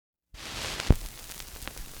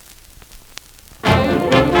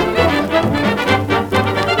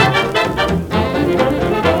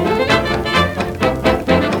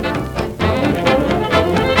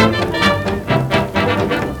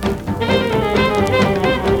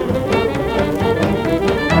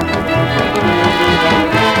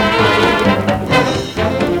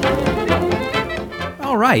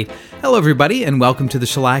right. Hello, everybody, and welcome to the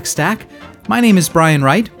Shellac Stack. My name is Brian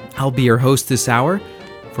Wright. I'll be your host this hour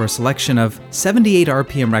for a selection of 78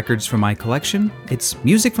 RPM records from my collection. It's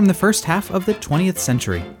music from the first half of the 20th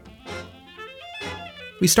century.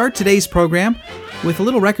 We start today's program with a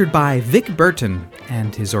little record by Vic Berton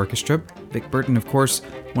and his orchestra. Vic Berton, of course,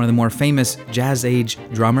 one of the more famous Jazz Age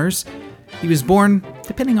drummers. He was born,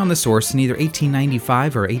 depending on the source, in either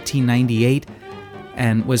 1895 or 1898,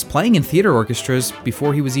 and was playing in theater orchestras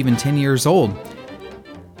before he was even 10 years old.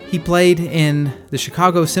 He played in the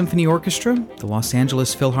Chicago Symphony Orchestra, the Los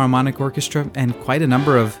Angeles Philharmonic Orchestra, and quite a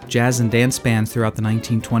number of jazz and dance bands throughout the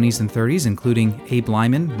 1920s and 30s, including Abe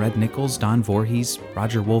Lyman, Red Nichols, Don Voorhees,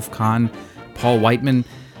 Roger Wolf Kahn, Paul Whiteman,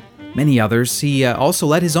 many others. He also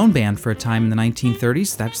led his own band for a time in the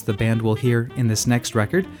 1930s. That's the band we'll hear in this next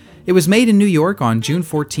record. It was made in New York on June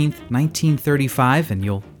 14th, 1935, and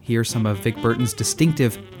you'll hear some of Vic Berton's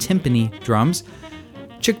distinctive timpani drums.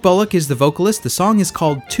 Chick Bullock is the vocalist. The song is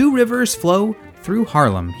called Two Rivers Flow Through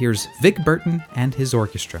Harlem. Here's Vic Berton and his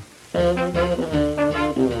orchestra.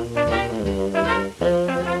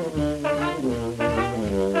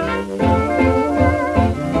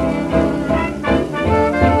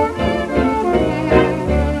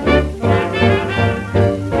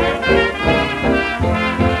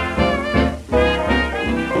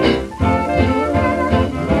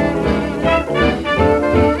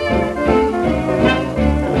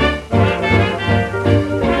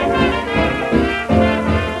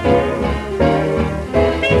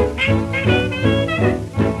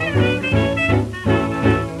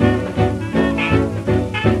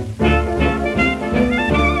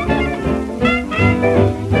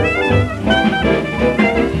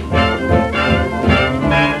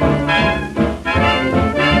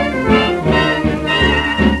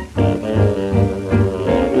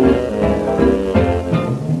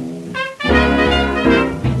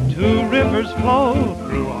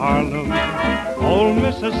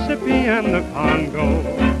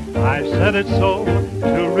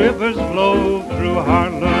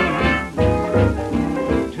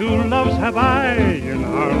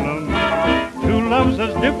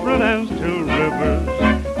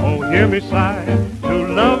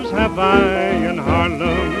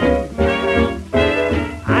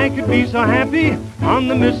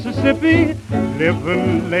 Mississippi,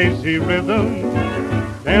 living lazy rhythm.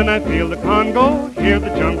 Then I feel the Congo, hear the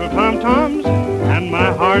jungle tom-toms, and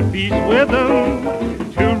my heart beats with them.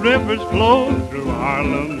 Two rivers flow through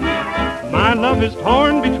Harlem. My love is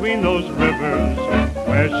torn between those rivers.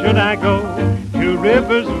 Where should I go? Two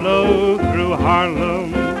rivers flow through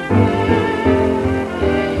Harlem.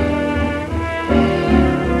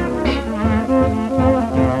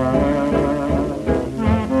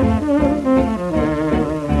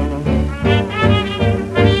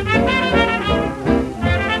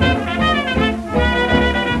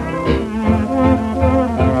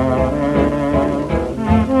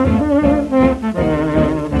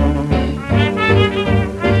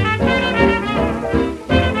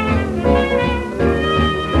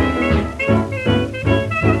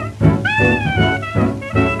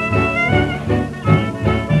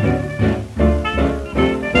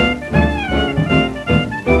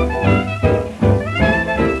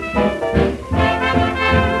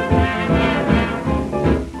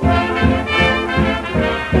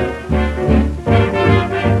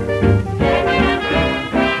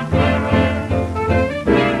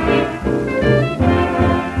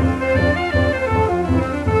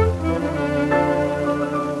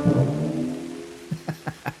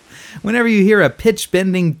 Whenever you hear a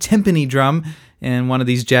pitch-bending timpani drum in one of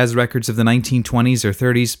these jazz records of the 1920s or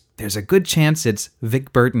 30s, there's a good chance it's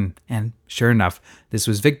Vic Berton. And sure enough, this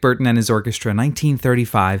was Vic Berton and his orchestra,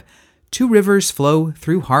 1935, Two Rivers Flow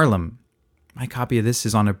Through Harlem. My copy of this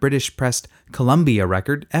is on a British-pressed Columbia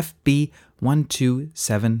record, FB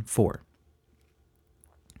 1274.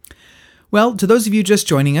 Well, to those of you just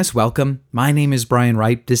joining us, welcome. My name is Brian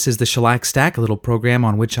Wright. This is the Shellac Stack, a little program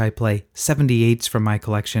on which I play 78s from my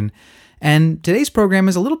collection. And today's program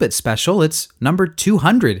is a little bit special. It's number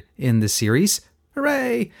 200 in the series.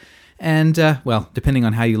 Hooray! And, well, depending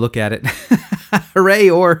on how you look at it, hooray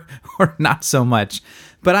or not so much.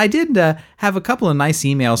 But I did have a couple of nice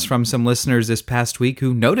emails from some listeners this past week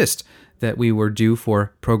who noticed that we were due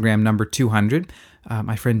for program number 200.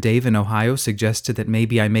 My friend Dave in Ohio suggested that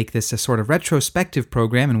maybe I make this a sort of retrospective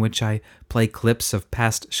program in which I play clips of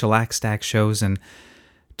past Shellac Stack shows and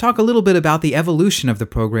talk a little bit about the evolution of the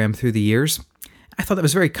program through the years. I thought that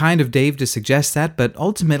was very kind of Dave to suggest that, but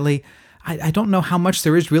ultimately, I don't know how much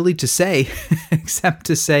there is really to say, except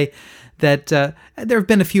to say that there have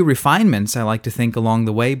been a few refinements, I like to think, along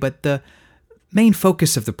the way, but the main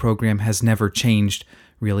focus of the program has never changed,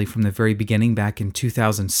 really, from the very beginning back in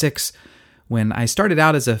 2006, when I started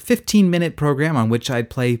out as a 15-minute program on which I'd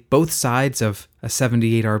play both sides of a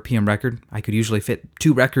 78 RPM record. I could usually fit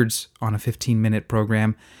 2 records on a 15-minute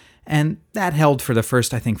program, and that held for the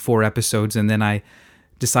first, I think, 4 episodes, and then I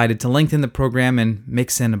decided to lengthen the program and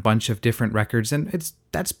mix in a bunch of different records, and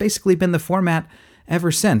that's basically been the format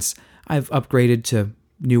ever since. I've upgraded to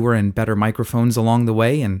newer and better microphones along the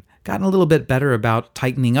way and gotten a little bit better about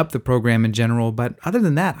tightening up the program in general, but other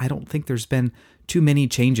than that, I don't think there's been too many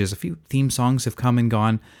changes. A few theme songs have come and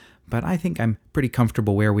gone, but I think I'm pretty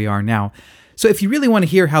comfortable where we are now. So if you really want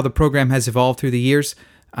to hear how the program has evolved through the years,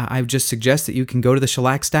 I would just suggest that you can go to the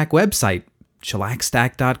Shellac Stack website,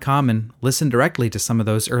 shellacstack.com, and listen directly to some of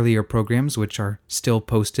those earlier programs, which are still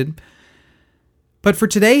posted. But for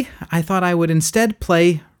today, I thought I would instead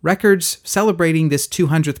play records celebrating this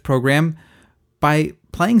 200th program by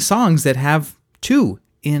playing songs that have 2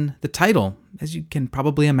 in the title. As you can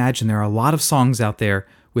probably imagine, there are a lot of songs out there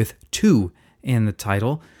with 2 in the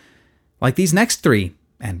title, like these next 3,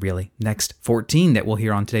 and really next 14 that we'll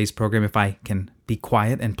hear on today's program if I can be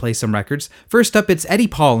quiet and play some records. First up, it's Eddie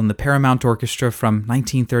Paul and the Paramount Orchestra from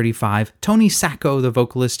 1935. Tony Sacco, the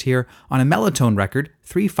vocalist here, on a Melotone record,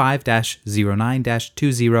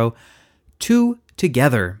 35-09-20. 2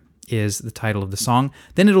 Together is the title of the song.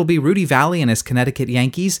 Then it'll be Rudy Valley and his Connecticut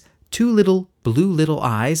Yankees, 2 Little Blue Little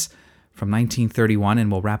Eyes from 1931,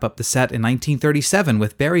 and we'll wrap up the set in 1937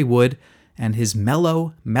 with Barry Wood and his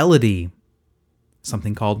Mellow Melody,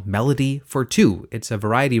 something called Melody for 2. It's a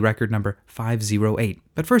variety record number 508.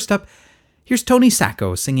 But first up, here's Tony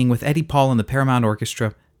Sacco singing with Eddie Paul and the Paramount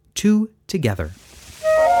Orchestra, 2 Together.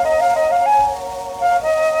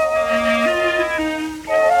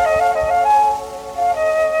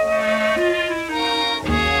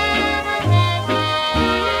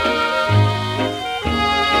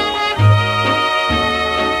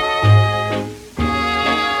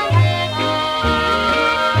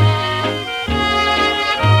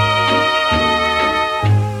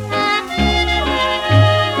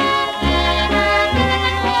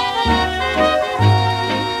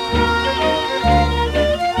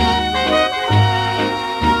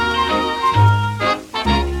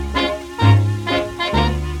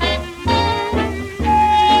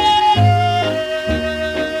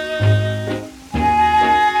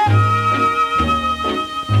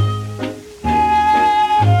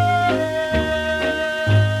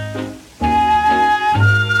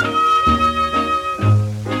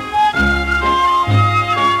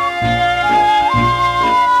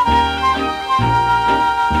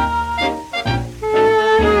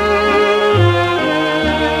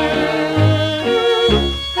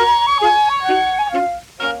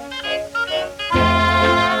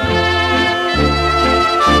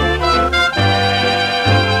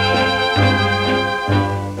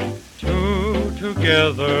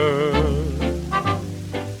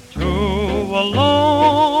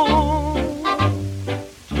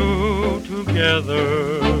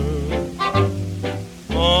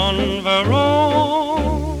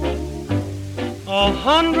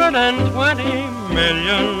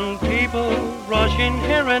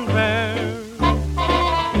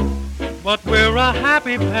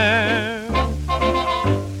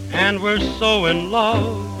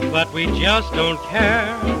 Just don't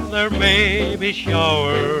care, there may be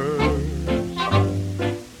showers.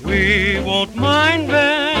 We won't mind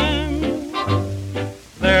them,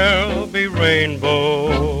 there'll be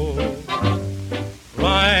rainbows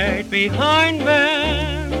right behind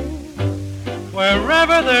them.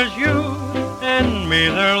 Wherever there's you and me,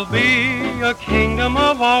 there'll be a kingdom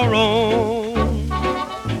of our own.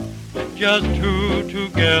 Just 2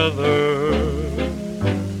 together,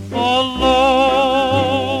 alone.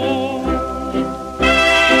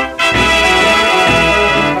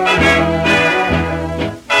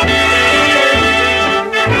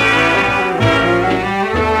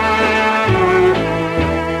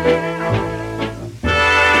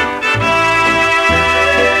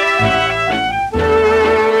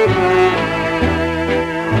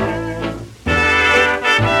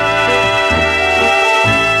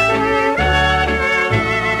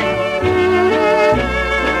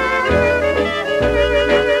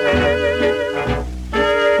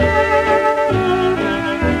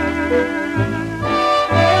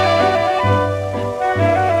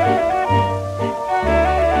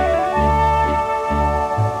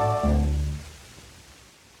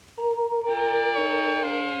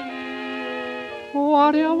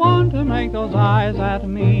 What do you want to make those eyes at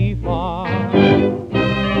me for?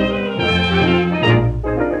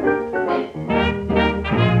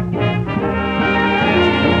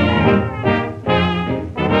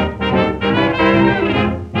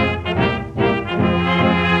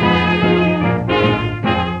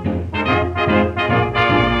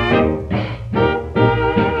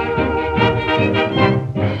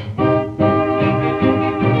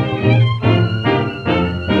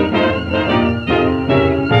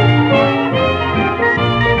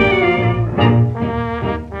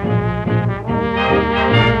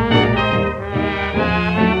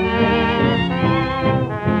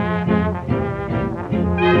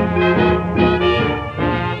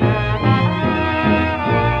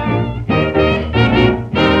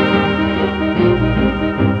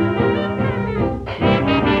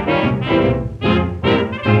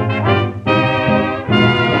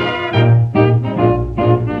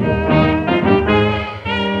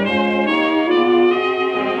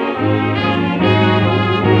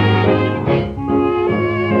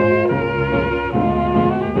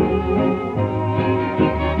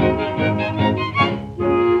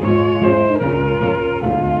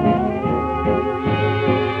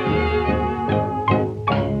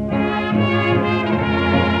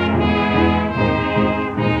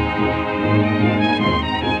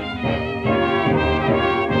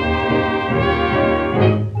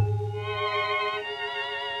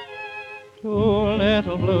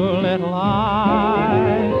 Little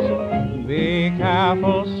eyes, be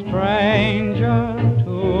careful, stranger.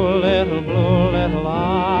 Two little blue little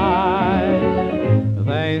eyes,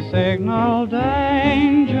 they signal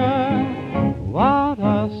danger. What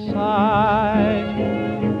a sight!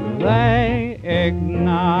 They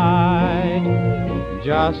ignite,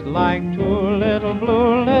 just like two little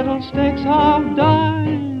blue little sticks of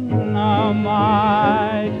dynamite.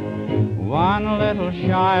 One little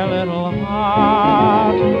shy little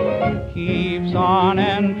heart keeps on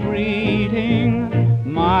entreating.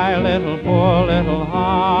 My little poor little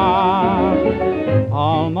heart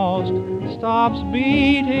almost stops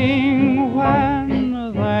beating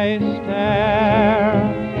when they stare.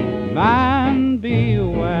 Man,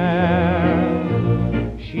 beware.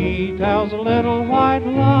 She tells little white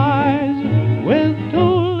lies with two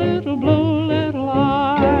little blue little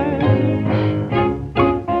eyes.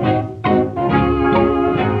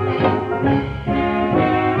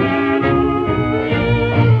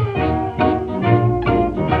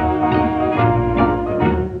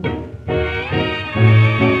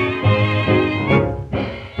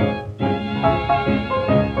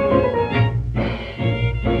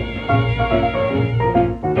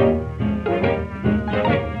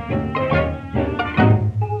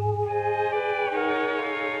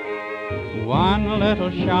 One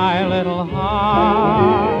little shy little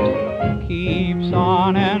heart keeps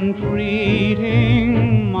on entreating.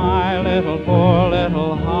 My little poor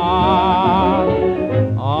little heart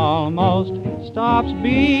almost stops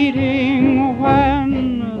beating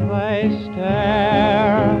when they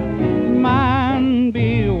stare. Man,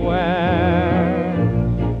 beware.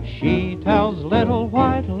 She tells little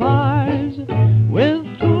white lies with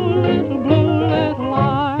two little blue little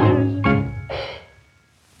eyes.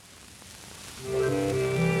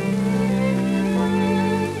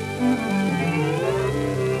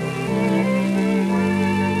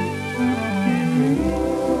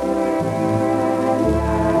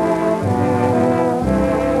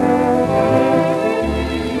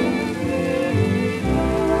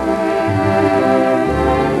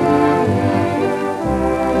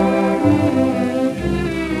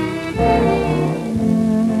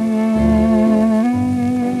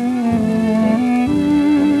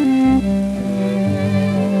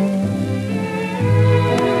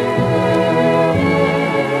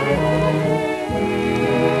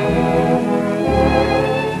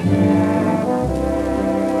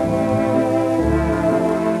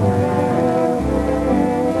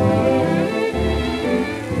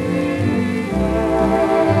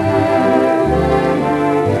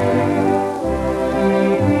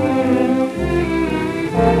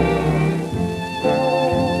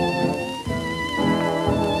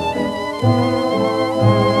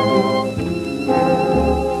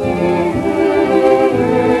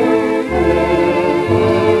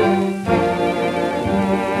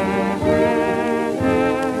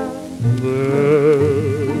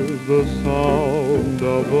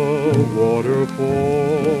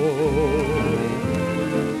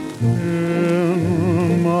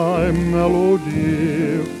 in my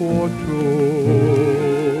melody for two.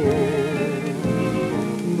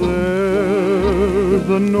 There's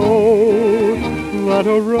the note that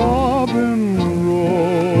a robin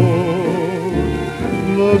wrote,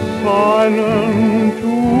 the silent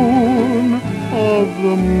tune of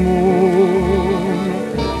the moon,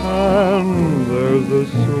 and there's the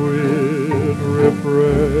sweet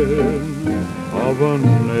refrain of an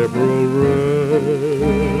April rain.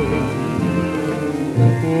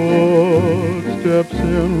 Footsteps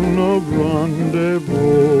in a rendezvous.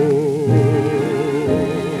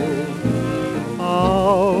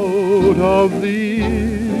 Out of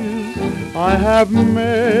these I have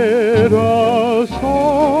made a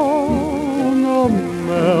song, a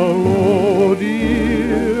melody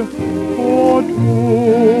for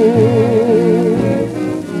two.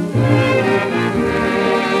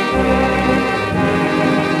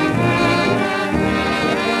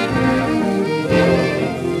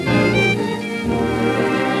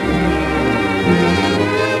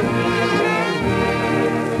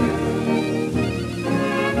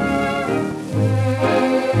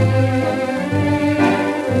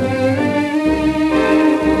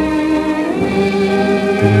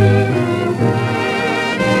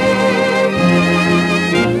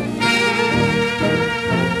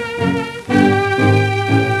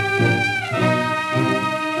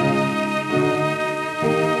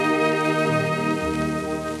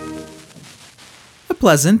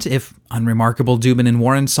 unpleasant, if unremarkable Dubin and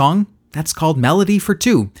Warren song that's called Melody for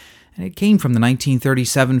Two, and it came from the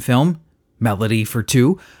 1937 film Melody for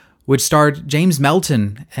Two, which starred James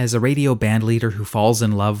Melton as a radio band leader who falls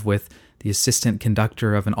in love with the assistant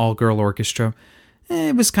conductor of an all-girl orchestra.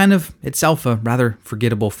 It was kind of itself a rather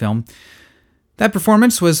forgettable film. That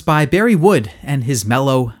performance was by Barry Wood and his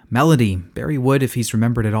mellow melody. Barry Wood, if he's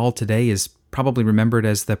remembered at all today, is probably remembered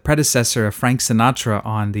as the predecessor of Frank Sinatra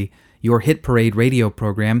on the Your Hit Parade radio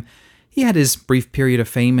program. He had his brief period of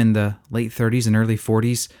fame in the late 30s and early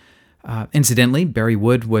 40s. Incidentally, Barry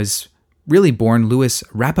Wood was really born Louis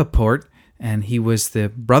Rappaport, and he was the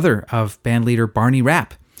brother of bandleader Barney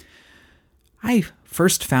Rapp. I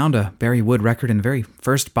first found a Barry Wood record in the very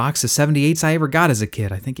first box of 78s I ever got as a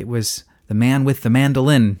kid. I think it was The Man with the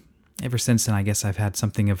Mandolin. Ever since then, I guess I've had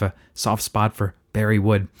something of a soft spot for Barry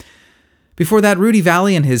Wood. Before that, Rudy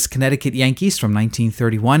Valley and his Connecticut Yankees from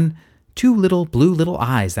 1931, Two Little Blue Little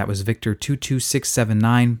Eyes. That was Victor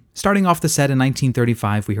 22679. Starting off the set in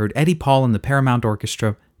 1935, we heard Eddie Paul and the Paramount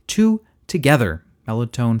Orchestra, Two Together,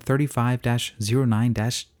 Mellotone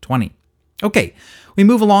 35-09-20. Okay, we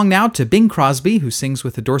move along now to Bing Crosby, who sings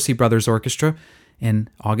with the Dorsey Brothers Orchestra in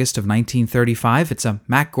August of 1935. It's a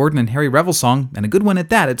Mac Gordon and Harry Revel song, and a good one at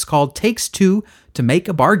that. It's called Takes Two to Make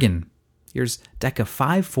a Bargain. Here's Decca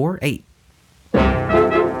 548.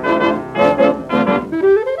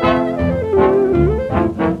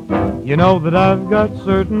 You know that I've got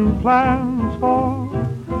certain plans for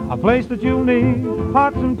a place that you'll need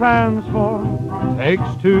pots and pans for. Takes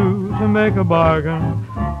two to make a bargain.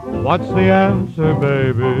 What's the answer,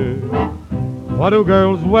 baby? What do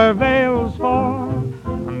girls wear veils for?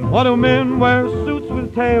 And what do men wear suits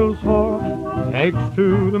with tails for? Takes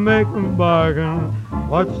two to make a bargain.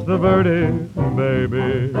 What's the verdict,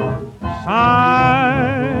 baby?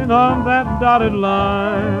 Sign on that dotted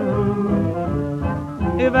line.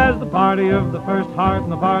 If as the party of the first heart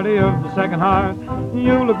and the party of the second heart,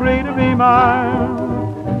 you'll agree to be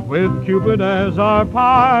mine, with Cupid as our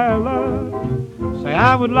pilot, say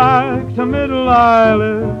I would like to middle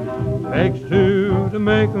eyelid. Takes two to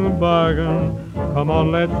make a bargain. Come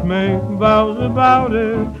on, let's make vows about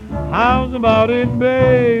it. How's about it,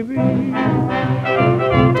 baby?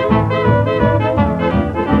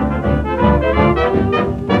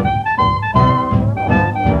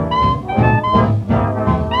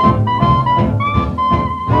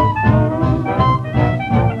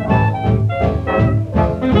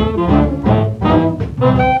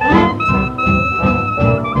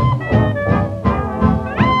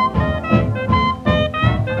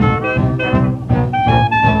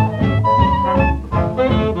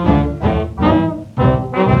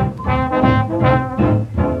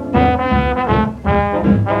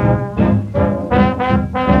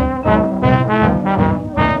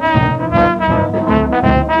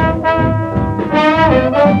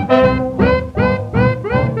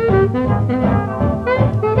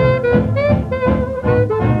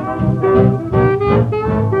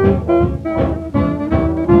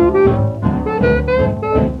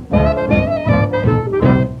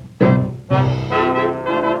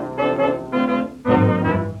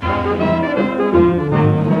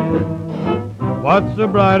 What's a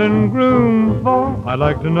bride and groom for? I'd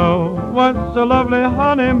like to know. What's a lovely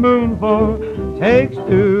honeymoon for? Takes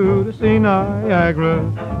two to see Niagara,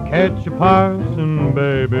 catch a parson,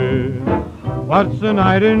 baby. What's a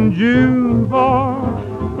night in June for?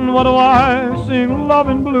 And what do I sing Love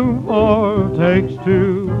in Bloom for? Takes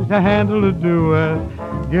two to handle a duet.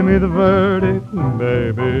 Give me the verdict,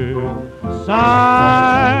 baby.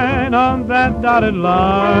 Sign on that dotted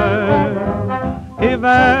line. If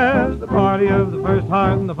as the party of the first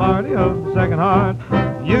heart and the party of the second heart,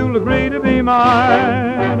 you'll agree to be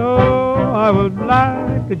mine. Oh, I would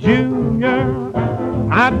like a junior.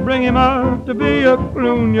 I'd bring him up to be a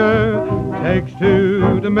crooner. Takes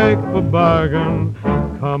two to make a bargain.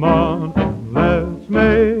 Come on, let's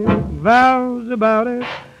make vows about it.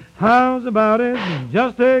 How's about it?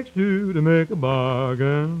 Just takes two to make a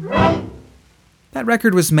bargain. That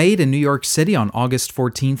record was made in New York City on August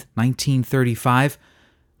 14th, 1935,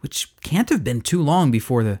 which can't have been too long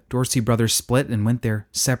before the Dorsey brothers split and went their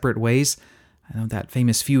separate ways. I know that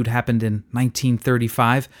famous feud happened in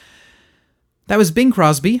 1935. That was Bing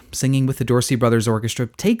Crosby singing with the Dorsey Brothers Orchestra,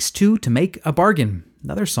 Takes Two to Make a Bargain,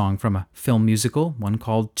 another song from a film musical, one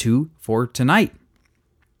called Two for Tonight.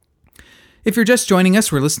 If you're just joining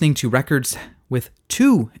us, we're listening to records with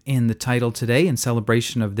 2 in the title today in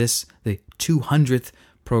celebration of this, the 200th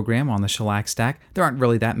program on the Shellac Stack. There aren't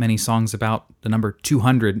really that many songs about the number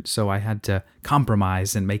 200, so I had to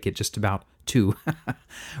compromise and make it just about 2.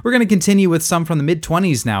 We're going to continue with some from the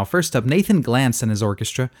mid-20s now. First up, Nathan Glantz and his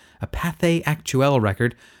orchestra, a Pathé Actuelle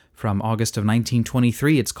record from August of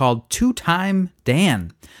 1923. It's called Two-Time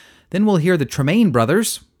Dan. Then we'll hear the Tremaine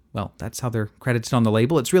Brothers. Well, that's how they're credited on the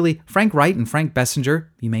label. It's really Frank Wright and Frank Bessinger.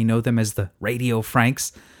 You may know them as the Radio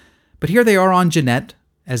Franks. But here they are on Jeanette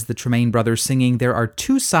as the Tremaine Brothers singing There Are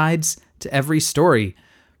Two Sides to Every Story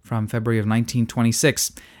from February of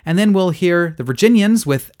 1926. And then we'll hear the Virginians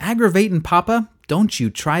with Aggravatin' Papa, Don't You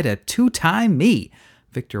Try to Two-Time Me,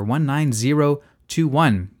 Victor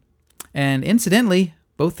 19021. And incidentally,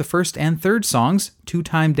 both the first and third songs,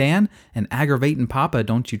 Two-Time Dan and Aggravatin' Papa,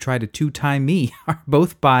 Don't You Try to Two-Time Me, are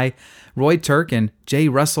both by Roy Turk and J.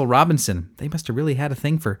 Russell Robinson. They must have really had a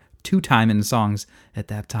thing for two-timing songs at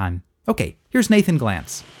that time. Okay, here's Nathan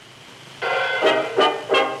Glantz.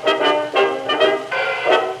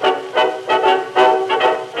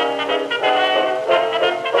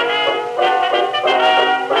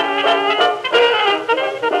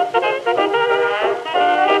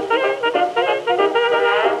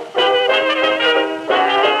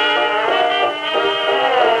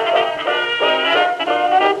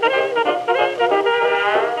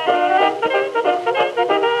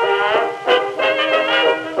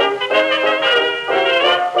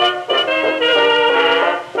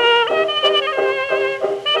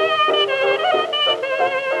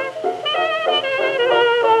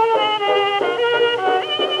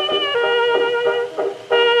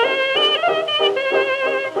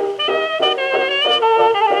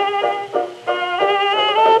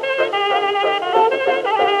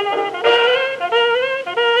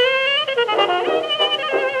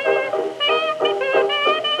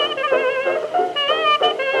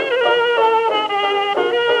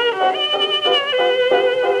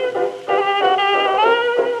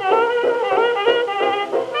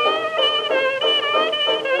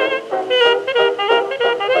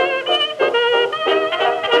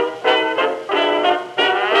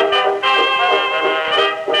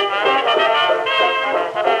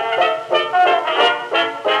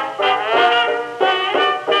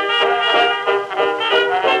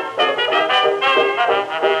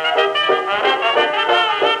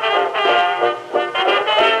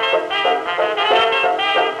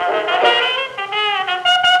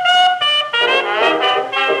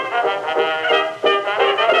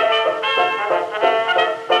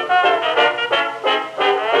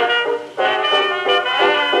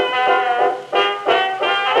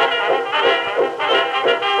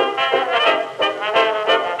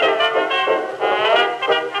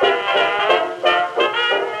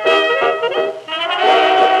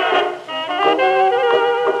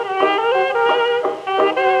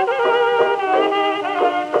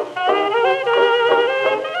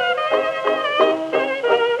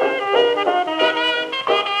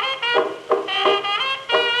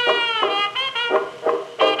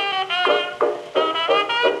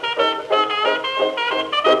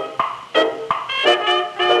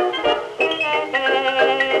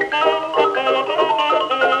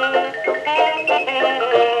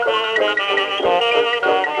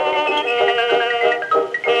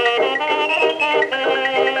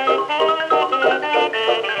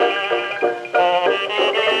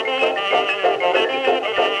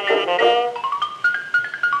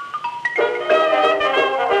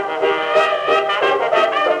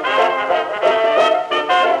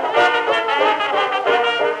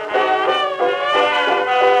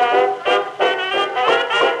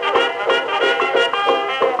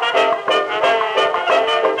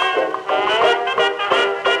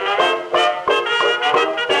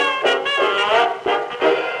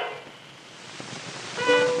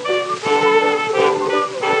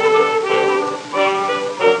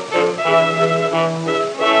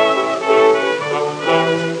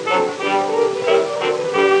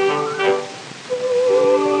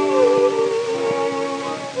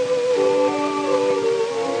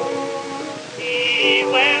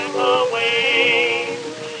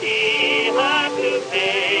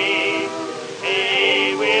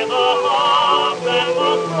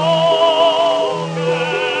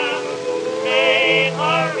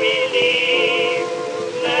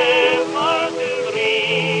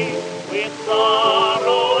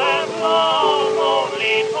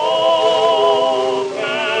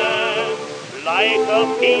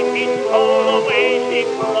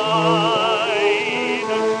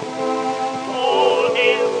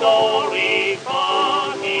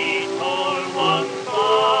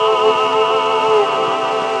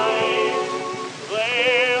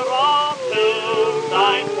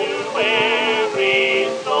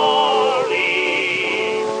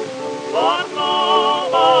 But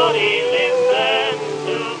nobody listens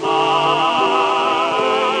to mine.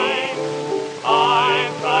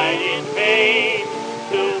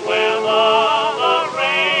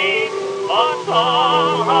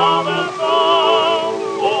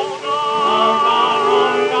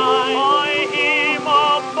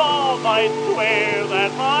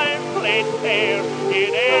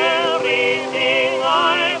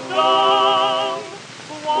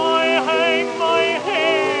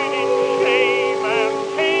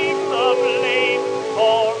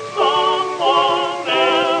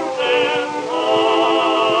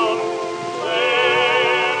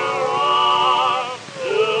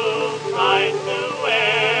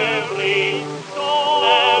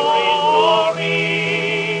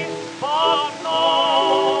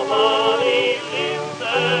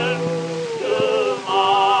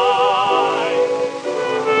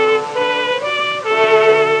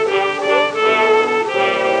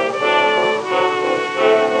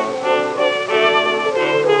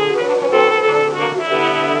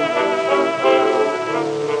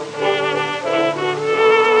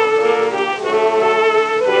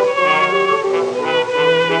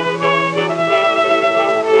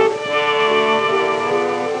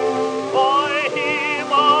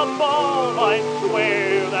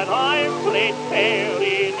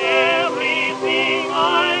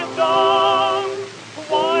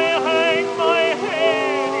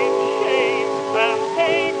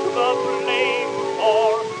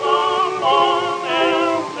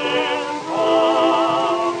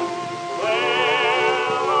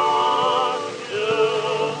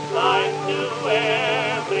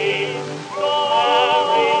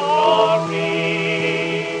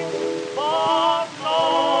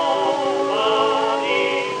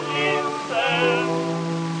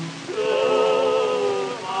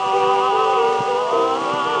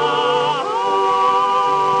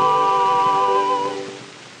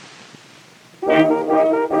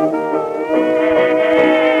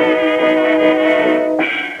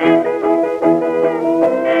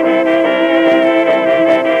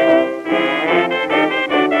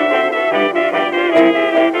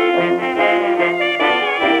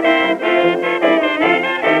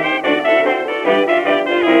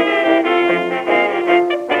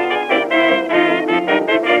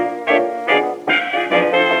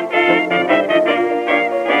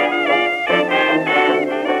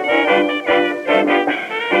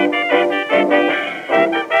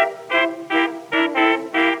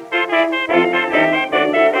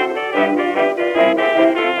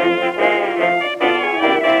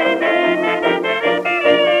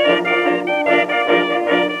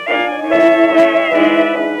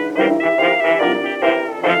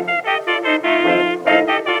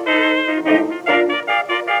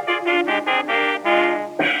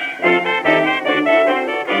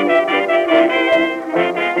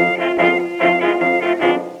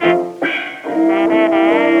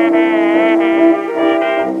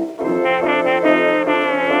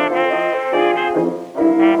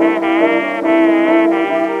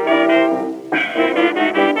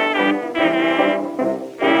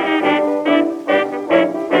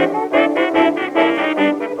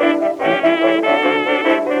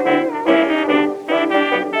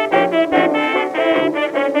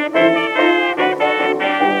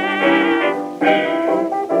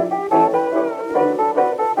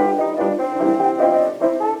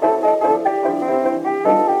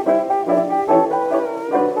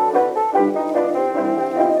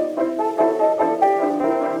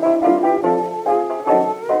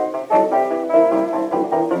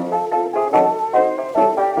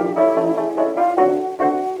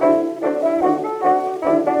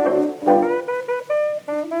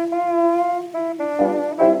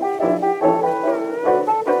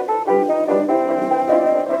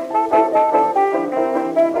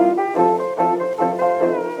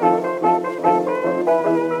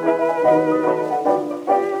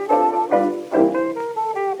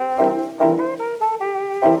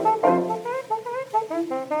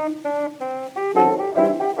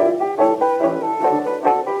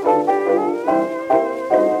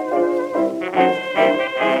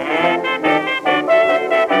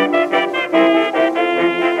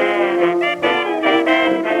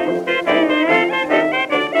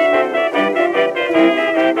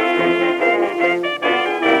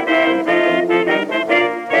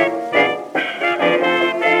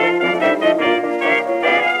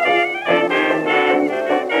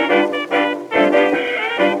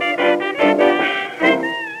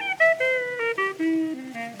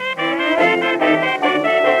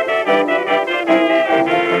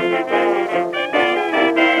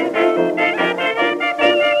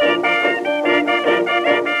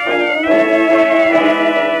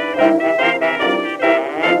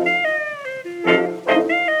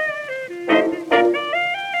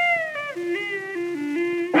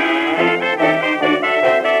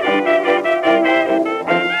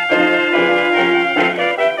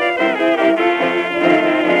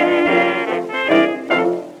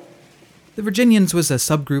 Virginians was a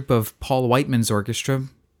subgroup of Paul Whiteman's orchestra,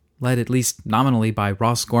 led at least nominally by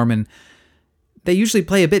Ross Gorman. They usually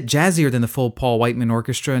play a bit jazzier than the full Paul Whiteman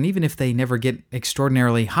orchestra, and even if they never get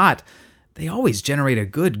extraordinarily hot, they always generate a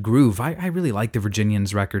good groove. I really like the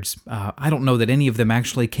Virginians records. I don't know that any of them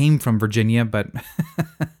actually came from Virginia, but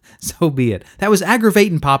so be it. That was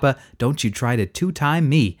Aggravatin' Papa, Don't You Try to Two-Time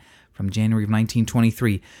Me, from January of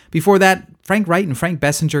 1923. Before that, Frank Wright and Frank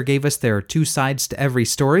Bessinger gave us their Two Sides to Every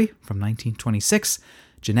Story, from 1926,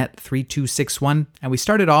 Jeanette 3261, and we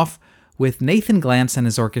started off with Nathan Glantz and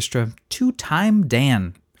his orchestra, Two-Time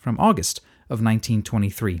Dan, from August of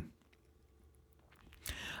 1923.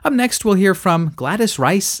 Up next, we'll hear from Gladys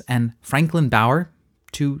Rice and Franklin Bauer,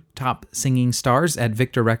 two top singing stars at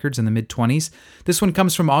Victor Records in the mid-20s. This one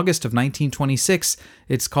comes from August of 1926.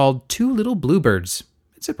 It's called Two Little Bluebirds.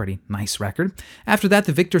 It's a pretty nice record. After that,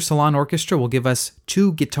 the Victor Salon Orchestra will give us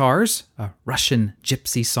Two Guitars, a Russian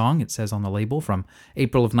gypsy song, it says on the label, from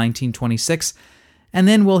April of 1926. And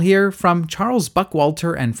then we'll hear from Charles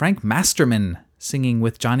Buckwalter and Frank Masterman, singing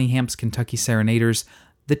with Johnny Hamp's Kentucky Serenaders,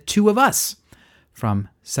 The Two of Us, from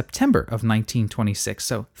September of 1926.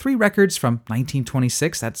 So 3 records from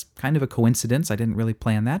 1926. That's kind of a coincidence. I didn't really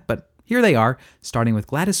plan that, but here they are, starting with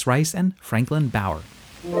Gladys Rice and Franklin Bauer.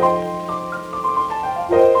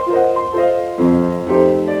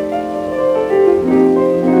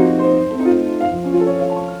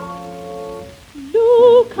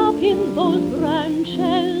 Look up in those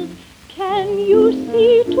branches, can you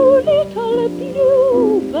see 2 little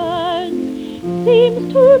bluebirds?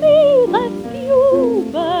 Seems to me that few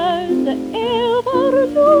birds ever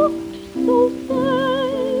looked so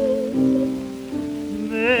sad.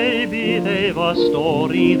 Maybe they've a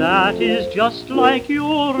story that is just like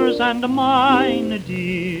yours and mine,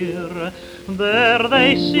 dear. There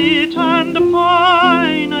they sit and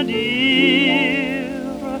pine,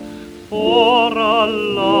 dear, for a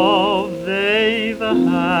love they've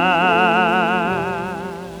had.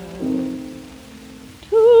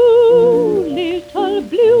 2 little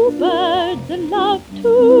bluebirds love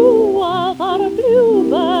 2 other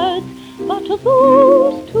bluebirds, but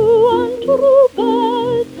those 2 untrue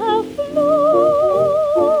birds have flown.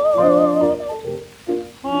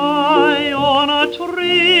 High on a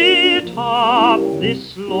treetop, this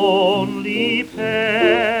lonely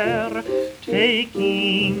pair,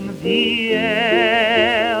 taking the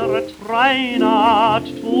air, try not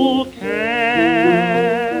to care.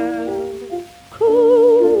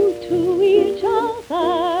 Coo to each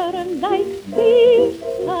other like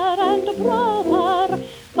sister and brother,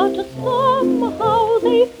 but somehow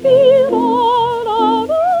they feel all alone.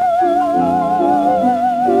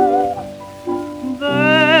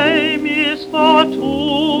 They miss the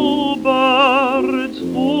 2 birds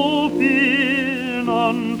who've been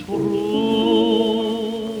untrue.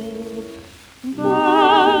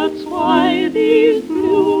 That's why these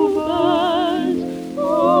bluebirds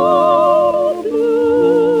are blue.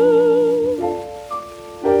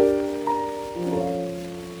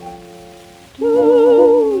 2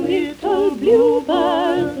 little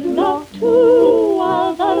bluebirds love 2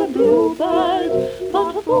 other bluebirds,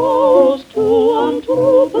 but those 2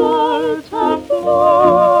 untrue birds have flown.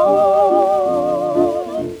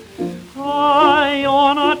 High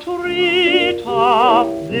on a treetop,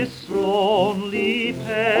 this lonely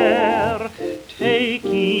pair,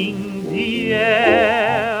 taking the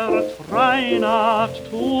air, try not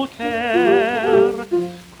to care.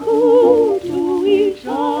 Coo to each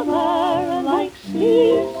other like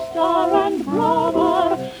sister and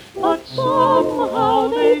brother, but somehow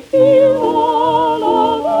they feel all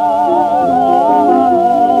alone.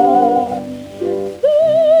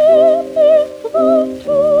 They miss the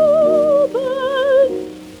 2 birds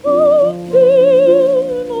who've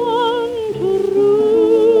been untrue.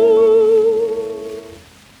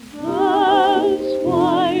 That's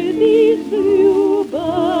why these bluebirds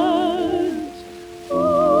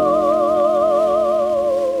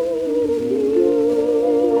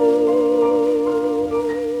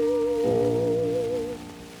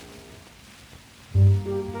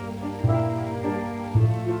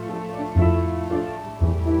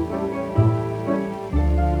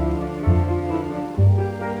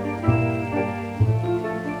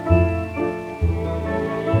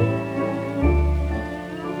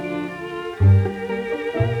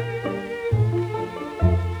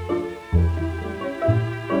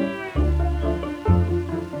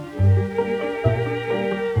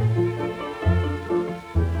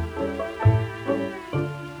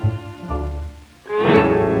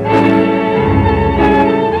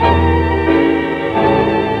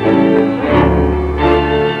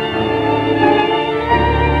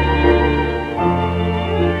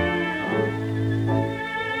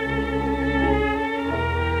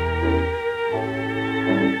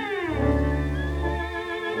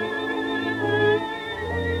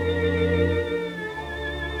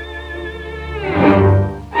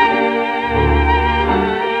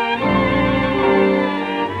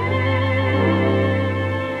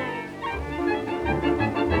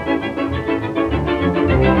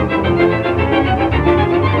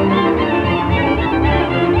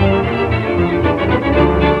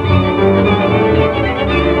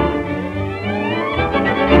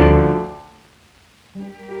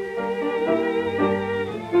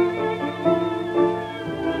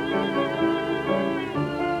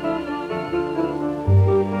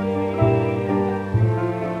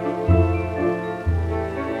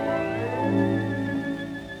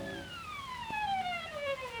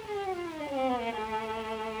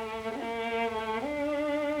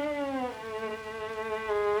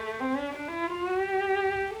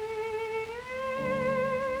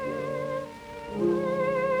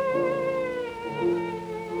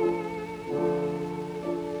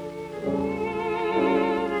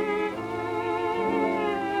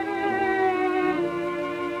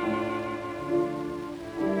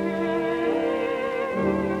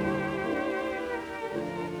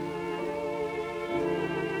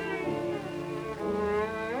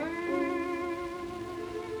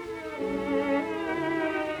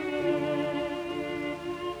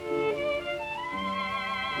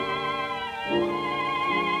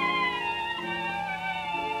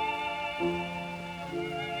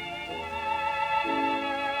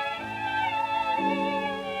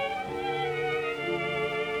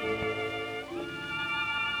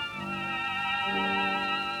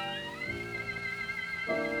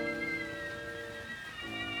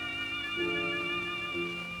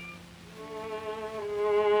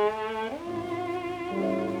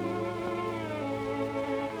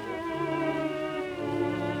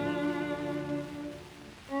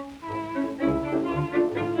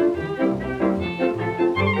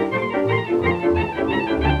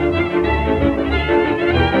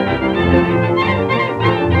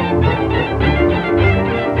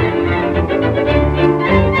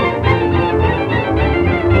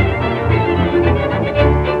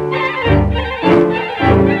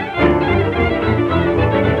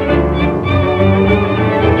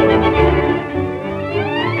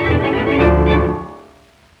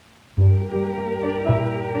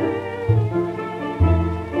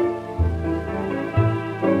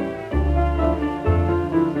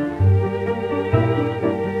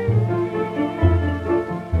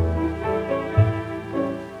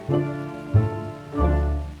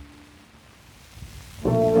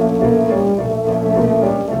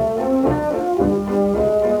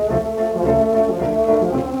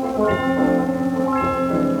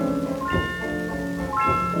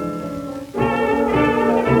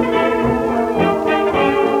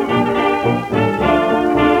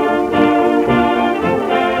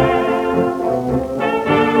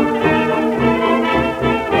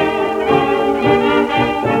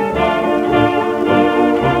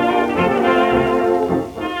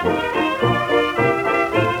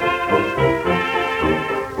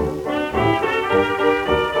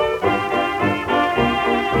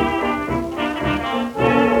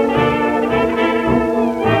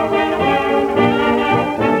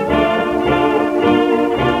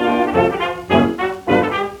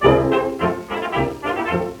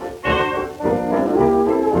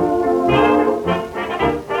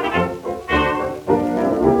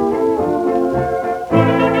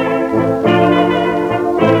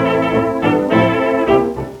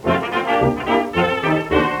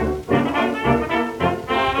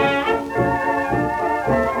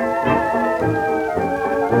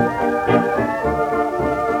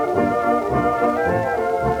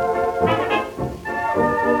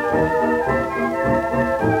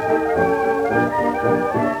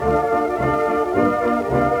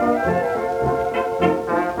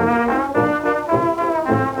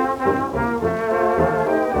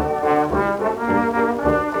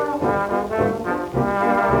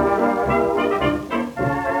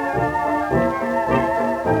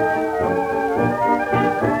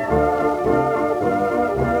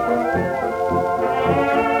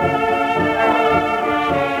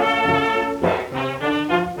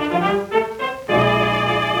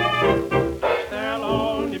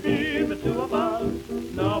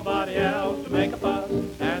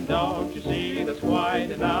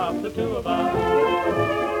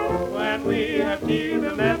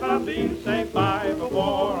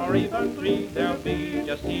or even three. There'll be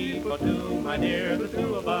just tea for two, my dear, the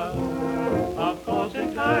two of us. Of course,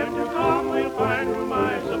 in time to come, we'll find room,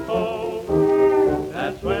 I suppose.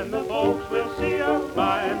 That's when the folks will see us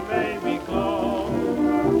by and may we close.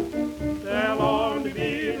 There'll only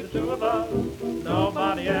be the two of us,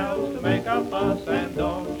 nobody else to make a fuss. And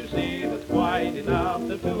don't you see that's quite enough,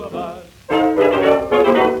 the two of us.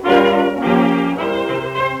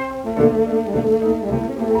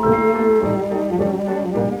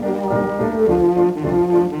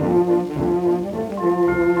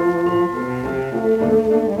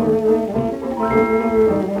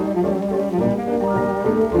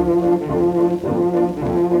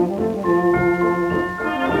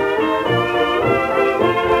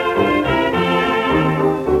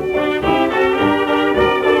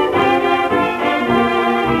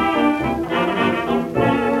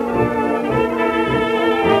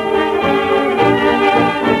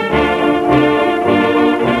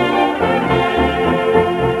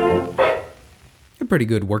 Pretty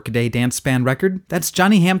good workaday dance band record. That's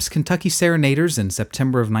Johnny Hamp's Kentucky Serenaders in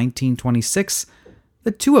September of 1926.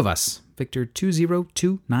 The Two of Us, Victor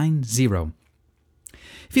 20290.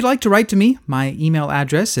 If you'd like to write to me, my email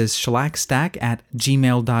address is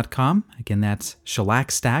shellacstack@gmail.com. Again, that's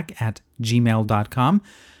shellacstack@gmail.com.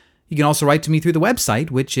 You can also write to me through the website,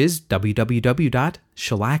 which is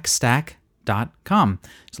www.shellacstack.com.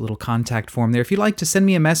 There's a little contact form there. If you'd like to send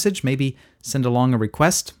me a message, maybe send along a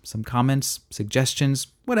request, some comments, suggestions,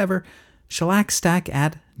 whatever,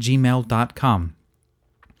 shellacstack@gmail.com.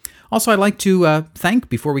 Also, I'd like to thank,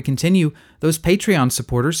 before we continue, those Patreon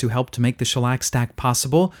supporters who helped to make the Shellac Stack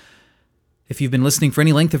possible. If you've been listening for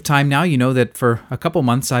any length of time now, you know that for a couple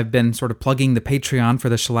months I've been sort of plugging the Patreon for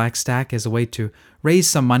the Shellac Stack as a way to raise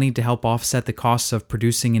some money to help offset the costs of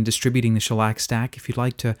producing and distributing the Shellac Stack. If you'd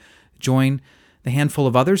like to join the handful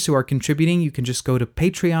of others who are contributing, you can just go to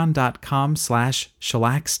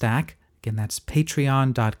patreon.com/shellacstack. Again, that's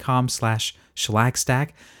patreon.com/shellacstack.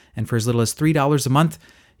 And for as little as $3 a month,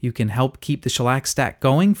 you can help keep the Shellac Stack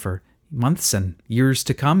going for months and years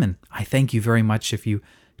to come. And I thank you very much if you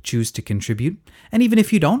choose to contribute. And even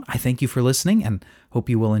if you don't, I thank you for listening and hope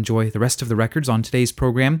you will enjoy the rest of the records on today's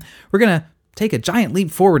program. We're going to take a giant leap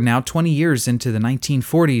forward now, 20 years into the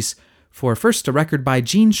 1940s, for first a record by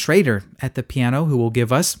Gene Schrader at the piano, who will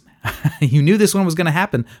give us, you knew this one was going to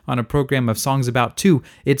happen on a program of songs about two,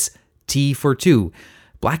 it's Tea for Two,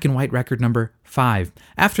 black and white record number 5.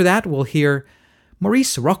 After that, we'll hear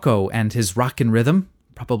Maurice Rocco and his Rock and Rhythm,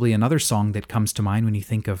 probably another song that comes to mind when you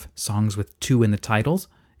think of songs with two in the titles.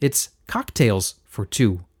 It's Cocktails for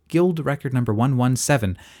Two, Guild record number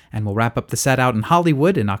 117, and we'll wrap up the set out in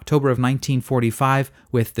Hollywood in October of 1945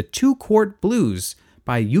 with the 2-Quart Blues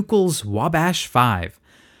by Uckel's Wabash 5.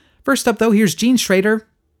 First up, though, here's Gene Schrader,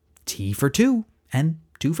 Tea for Two, and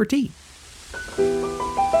Two for Tea.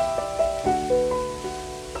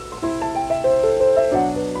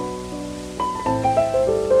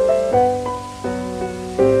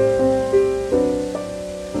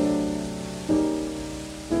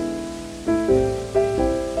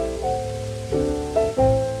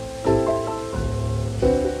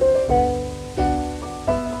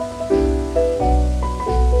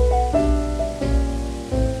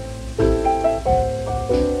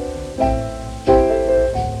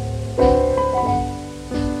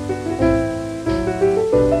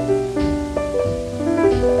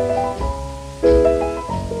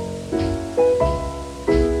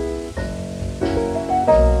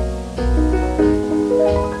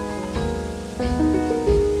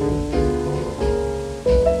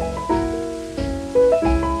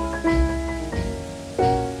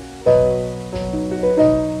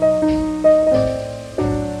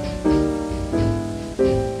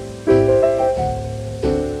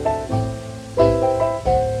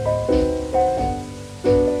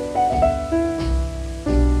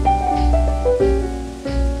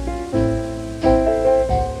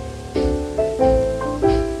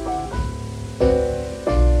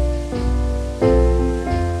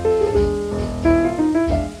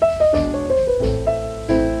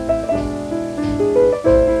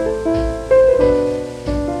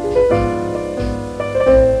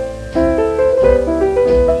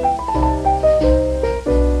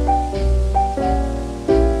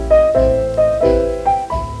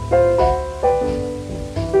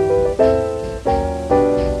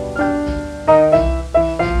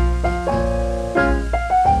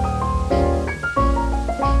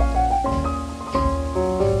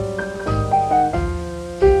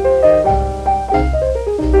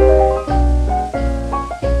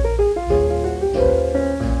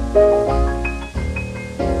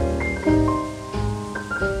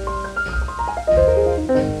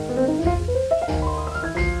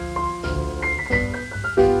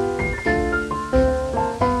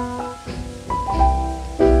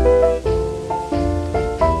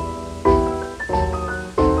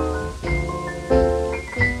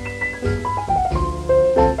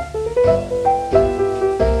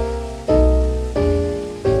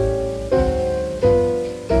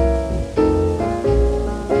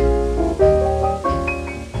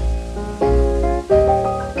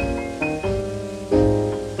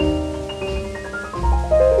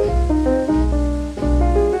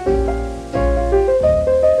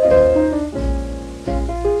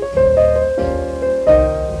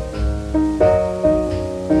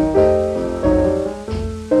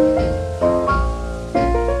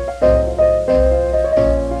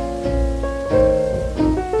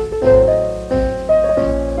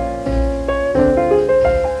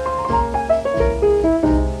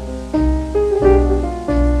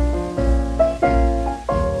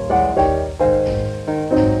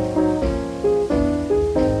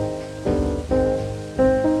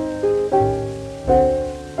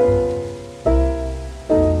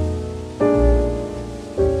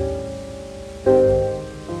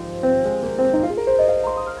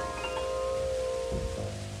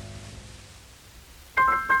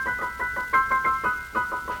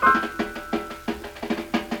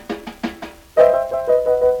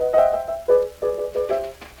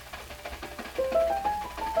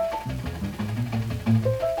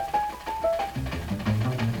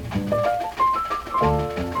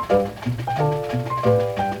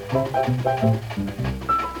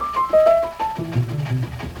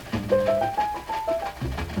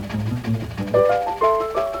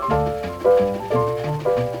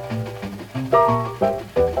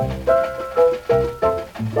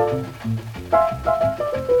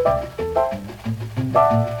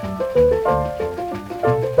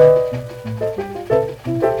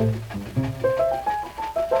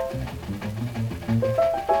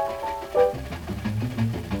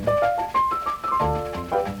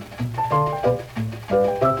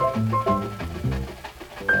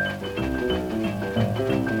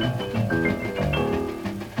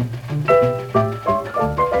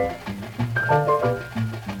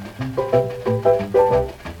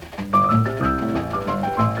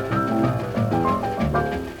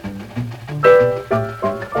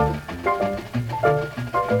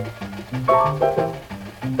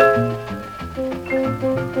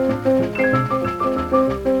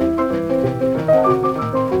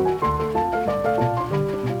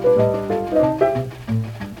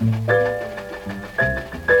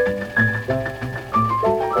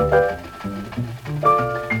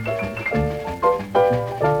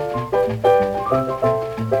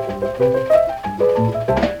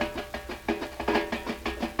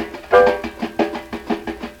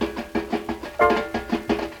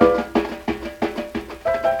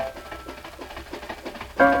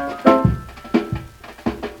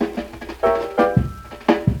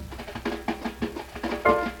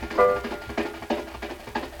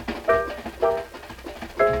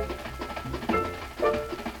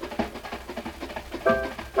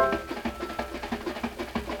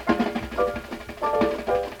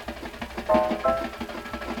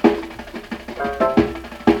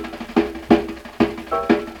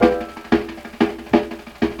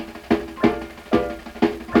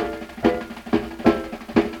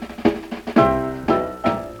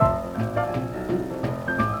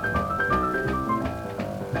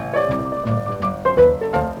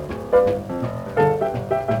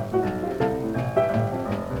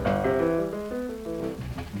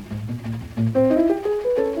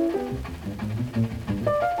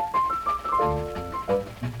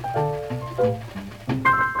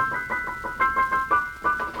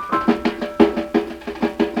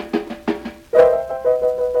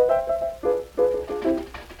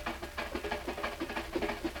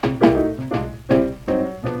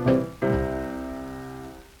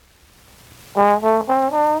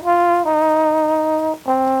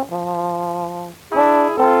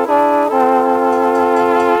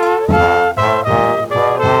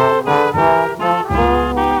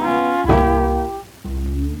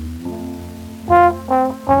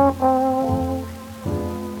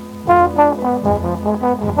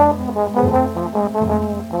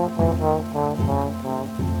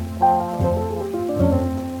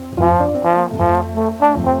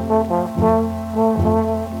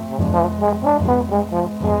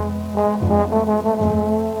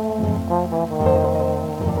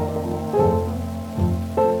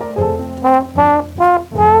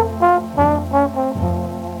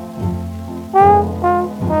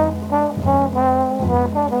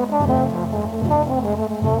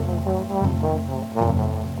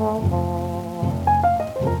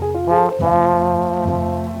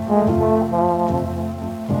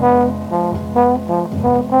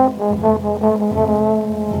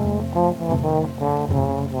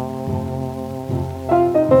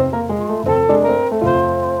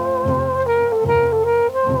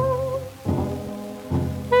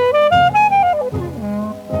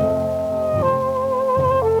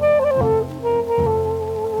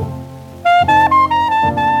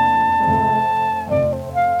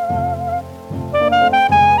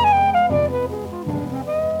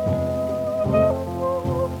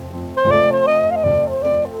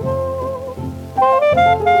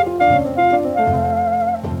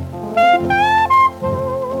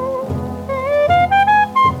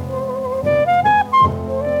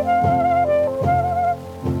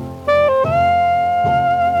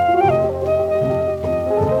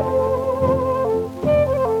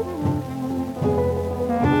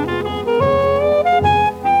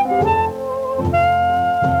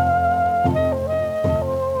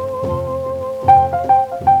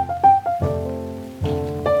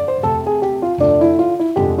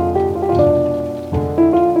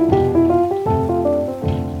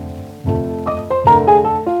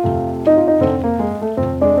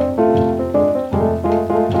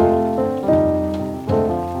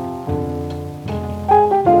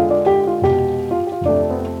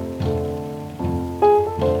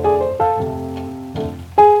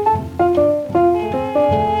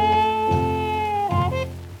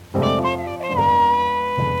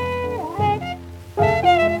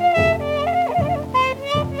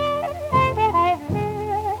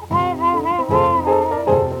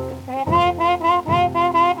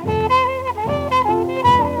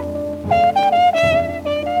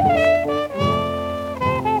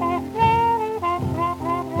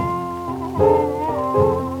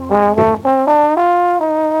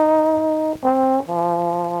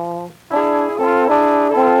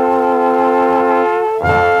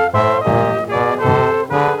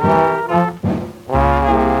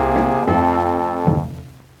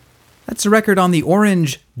 It's a record on the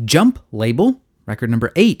Orange Jump label, record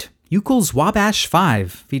number 8, Ukul's Wabash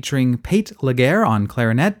 5, featuring Pate Laguerre on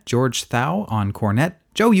clarinet, George Thau on cornet,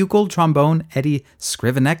 Joe Ukel trombone, Eddie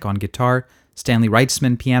Scrivenek on guitar, Stanley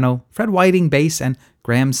Reitzman piano, Fred Whiting bass, and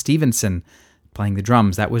Graham Stevenson playing the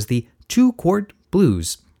drums. That was the 2-Quart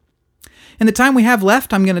Blues. In the time we have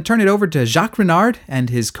left, I'm going to turn it over to Jacques Renard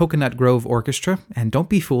and his Coconut Grove Orchestra. And don't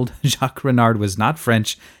be fooled, Jacques Renard was not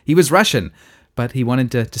French. He was Russian, but he wanted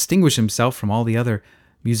to distinguish himself from all the other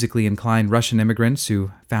musically inclined Russian immigrants who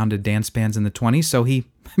founded dance bands in the 20s, so he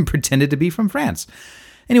pretended to be from France.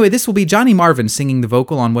 Anyway, this will be Johnny Marvin singing the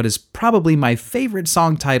vocal on what is probably my favorite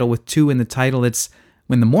song title with 2 in the title. It's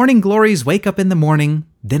When the Morning Glories Wake Up in the Morning,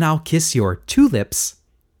 Then I'll Kiss Your 2 Lips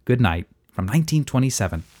Good Night, from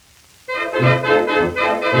 1927.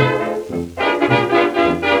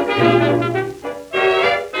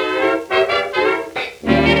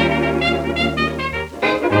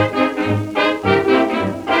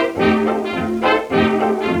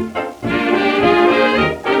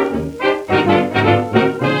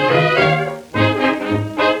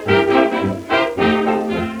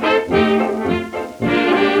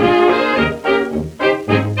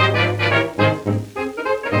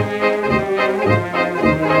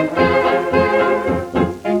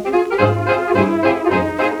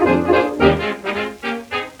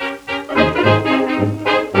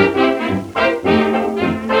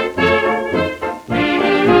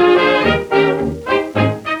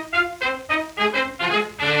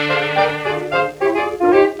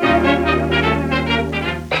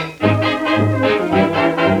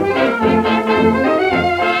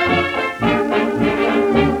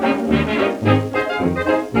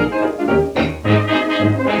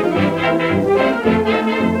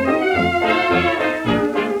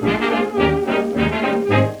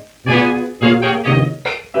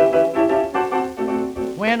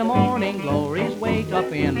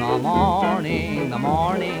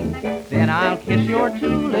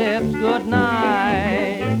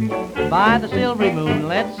 By the silvery moon,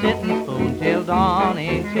 let's sit and spoon till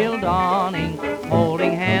dawning,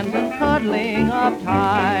 holding hands and cuddling up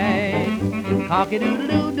tight.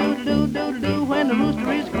 Cock-a-doodle-doo, when the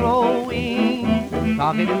rooster is crowing.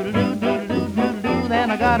 Cock-a-doodle-doo,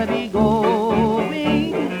 then I gotta be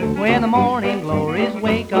going. When the morning glories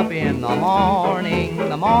wake up in the morning,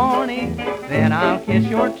 then I'll kiss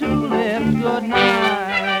your 2 lips good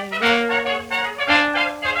night.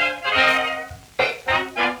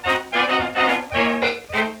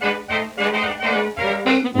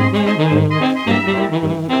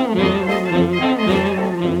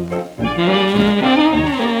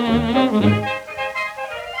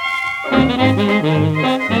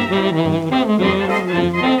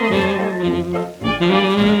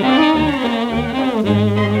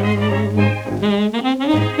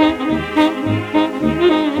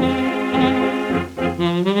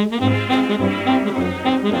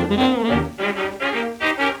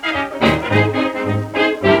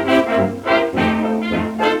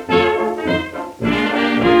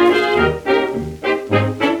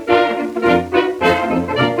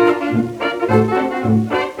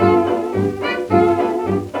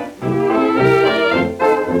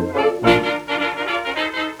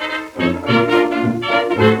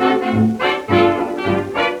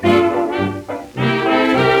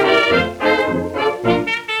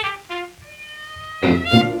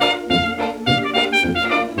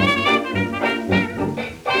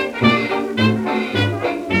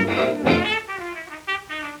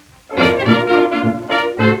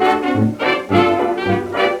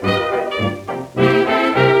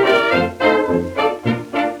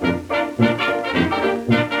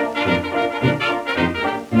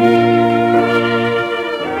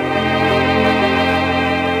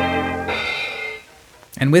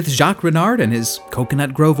 And with Jacques Renard and his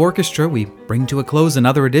Coconut Grove Orchestra, we bring to a close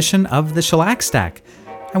another edition of the Shellac Stack.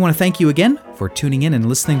 I want to thank you again for tuning in and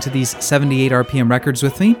listening to these 78 RPM records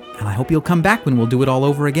with me, and I hope you'll come back when we'll do it all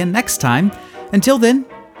over again next time. Until then,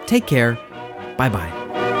 take care.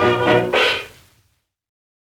 Bye-bye.